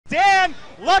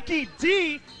Lucky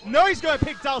D, no, he's going to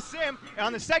pick Dhalsim. And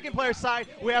on the second player side,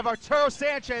 we have Arturo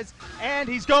Sanchez, and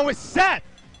he's going with Seth.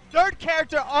 Third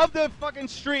character of the fucking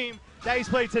stream that he's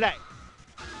played today.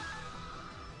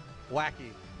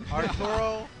 Wacky.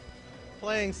 Arturo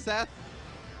playing Seth.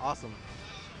 Awesome.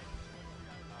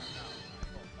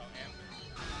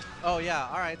 Oh yeah,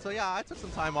 all right. So yeah, I took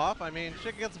some time off. I mean,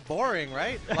 shit gets boring,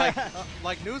 right?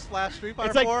 Like newsflash, Street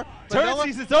Fighter 4. Like tournament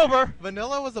season's over.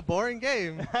 Vanilla was a boring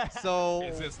game. So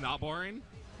is this not boring?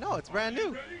 No, it's brand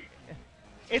new.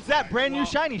 It's that brand new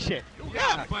shiny shit.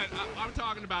 Yeah, but I'm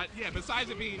talking about besides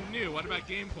it being new, what about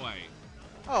gameplay?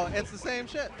 Oh, it's the same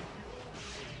shit.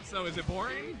 So is it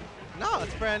boring? No,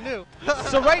 it's brand new.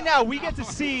 So right now we get to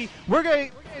see we're gonna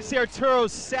see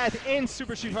Arturo's Seth in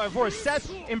Super Street Fighter 4.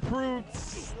 Seth improved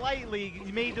slightly.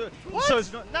 He made so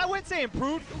it's not, I wouldn't say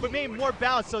improved, but made more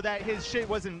balanced so that his shit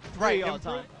wasn't free all the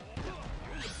time.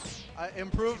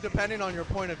 Improved depending on your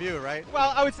point of view, right?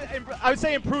 Well, I would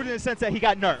say improved in the sense that he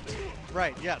got nerfed.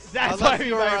 Right. Yes. That's Unless why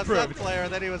you were a improved. Seth player,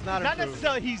 then he was not improved. Not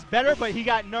necessarily he's better, but he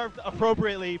got nerfed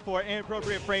appropriately for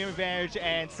inappropriate frame advantage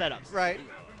and setups. Right.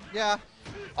 Yeah.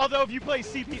 Although if you play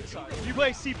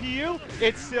CPU,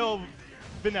 it's still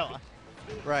vanilla.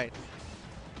 Right.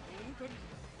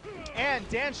 And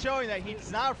Dan's showing that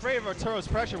he's not afraid of Arturo's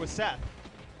pressure with Seth.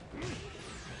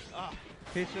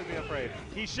 He should be afraid.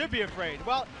 He should be afraid.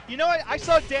 Well, you know what? I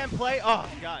saw Dan play. Oh,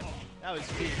 God. That was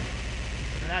deep.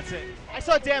 And that's it. I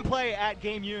saw Dan play at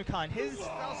Game Unicon. His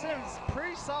Dhalsim is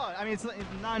pretty solid. I mean, it's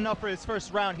not enough for his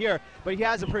first round here, but he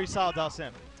has a pretty solid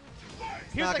Dhalsim.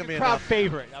 He was like a crowd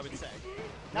favorite, I would say.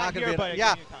 Not here, but at Game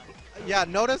Unicon. Yeah,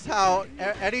 notice how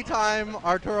anytime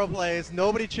Arturo plays,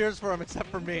 nobody cheers for him except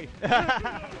for me.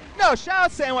 No, shout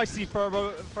out to NYC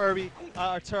Furby,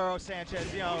 Arturo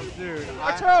Sanchez. You know, dude,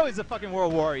 Arturo is a fucking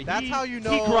world warrior. That's how you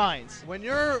know he grinds.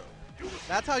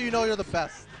 That's how you know you're the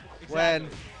best. Exactly.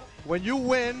 When you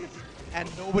win and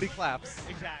nobody claps.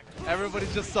 Exactly.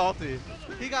 Everybody's just salty.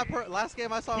 He got last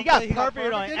game I saw him play, he got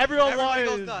perfect on it. Everyone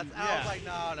goes nuts. Yeah. I was like,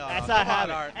 no, that's not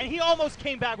happening. And he almost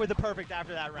came back with the perfect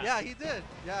after that round. Yeah, he did.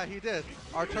 Yeah, he did.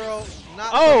 Arturo,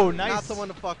 nice. Not someone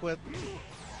to fuck with.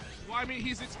 Well, I mean,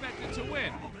 he's expected to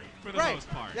win for the most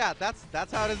part. Yeah,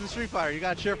 that's how it is in Street Fighter. You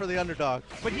got to cheer for the underdog.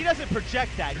 But he doesn't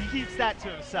project that. He keeps that to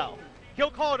himself. He'll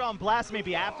call it on blast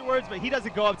maybe afterwards, but he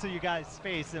doesn't go up to you guys'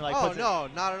 face and like. Oh no,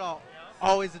 not at all.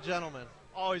 Always a gentleman.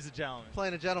 Always a gentleman.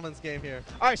 Playing a gentleman's game here.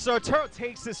 All right, so Arturo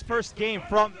takes his first game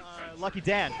from Lucky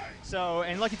Dan.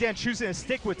 And Lucky Dan choosing to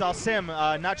stick with Dhalsim,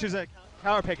 not choosing a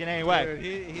counter pick in any way. Dude,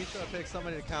 he should have picked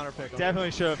somebody to counter pick him.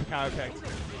 Definitely should have counter picked.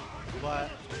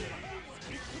 But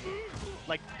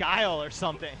like Guile or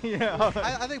something. You know?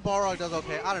 I think Balrog does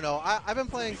okay. I don't know. I've been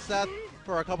playing Seth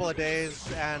for a couple of days,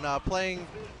 and playing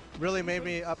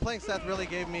Seth really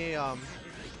gave me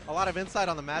a lot of insight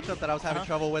on the matchup that I was having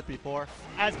trouble with before.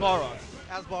 As Balrog.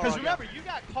 Because remember, you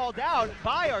got called out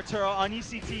by Arturo on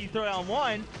ECT Throwdown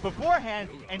 1 beforehand,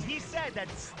 and he said that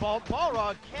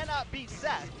Balrog cannot beat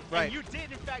Seth. Right. And you did,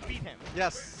 in fact, beat him.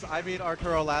 Yes, I beat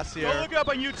Arturo last year. Go look it up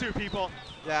on YouTube, people.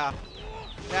 Yeah.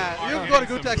 Yeah, you can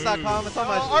go to Gutex.com. It's on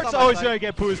my Art's always going to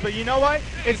get boozed, but you know what?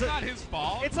 It's not his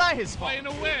fault. It's not his fault. Playing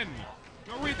to win.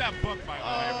 Go read that book, by the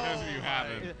way, for those of you who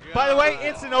haven't. By the way,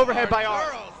 instant overhead by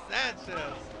Arturo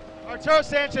Sanchez. Arturo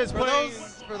Sanchez playing.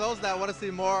 For those that want to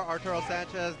see more Arturo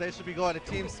Sanchez, they should be going to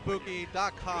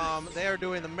TeamSpooky.com. They are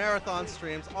doing the marathon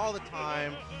streams all the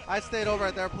time. I stayed over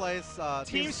at their place.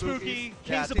 Team Spooky,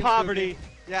 Kings of Poverty.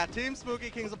 Yeah, Team Spooky,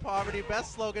 Kings of Poverty.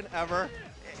 Best slogan ever.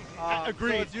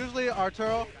 Agreed. So it's usually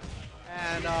Arturo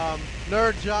and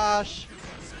Nerd Josh,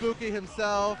 Spooky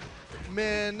himself,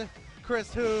 Min,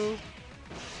 Chris Hu.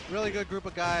 Really good group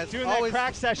of guys. Doing that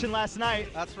crack session last night.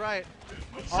 That's right.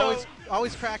 So,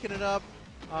 always cracking it up.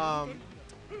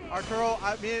 Arturo,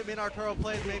 me and Arturo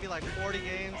played maybe like 40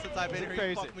 games since I've been here.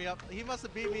 He fucked me up. He must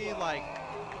have beat me like.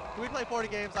 We played 40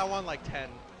 games. I won like 10.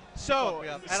 So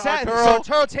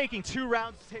Arturo taking 2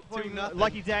 rounds, putting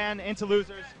Lucky Dan into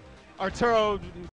losers. Arturo